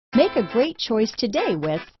Make a great choice today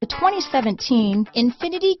with the 2017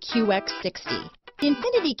 INFINITI QX60. The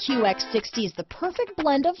INFINITI QX60 is the perfect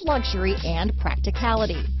blend of luxury and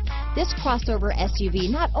practicality. This crossover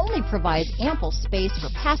SUV not only provides ample space for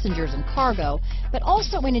passengers and cargo, but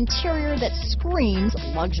also an interior that screams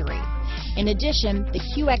luxury. In addition, the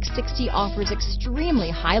QX60 offers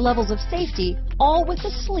extremely high levels of safety, all with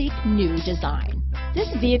a sleek new design. This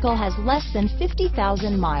vehicle has less than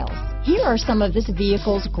 50,000 miles. Here are some of this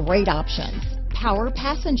vehicle's great options: power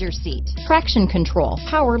passenger seat, traction control,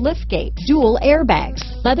 power liftgate, dual airbags,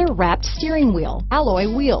 leather-wrapped steering wheel, alloy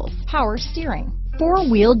wheels, power steering,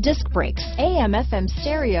 four-wheel disc brakes, AM/FM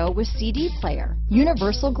stereo with CD player,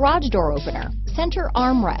 universal garage door opener, center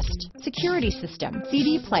armrest, security system,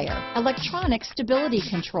 CD player, electronic stability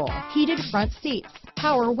control, heated front seats,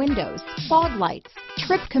 power windows, fog lights,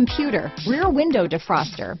 trip computer, rear window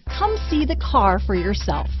defroster. Come see the car for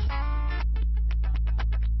yourself.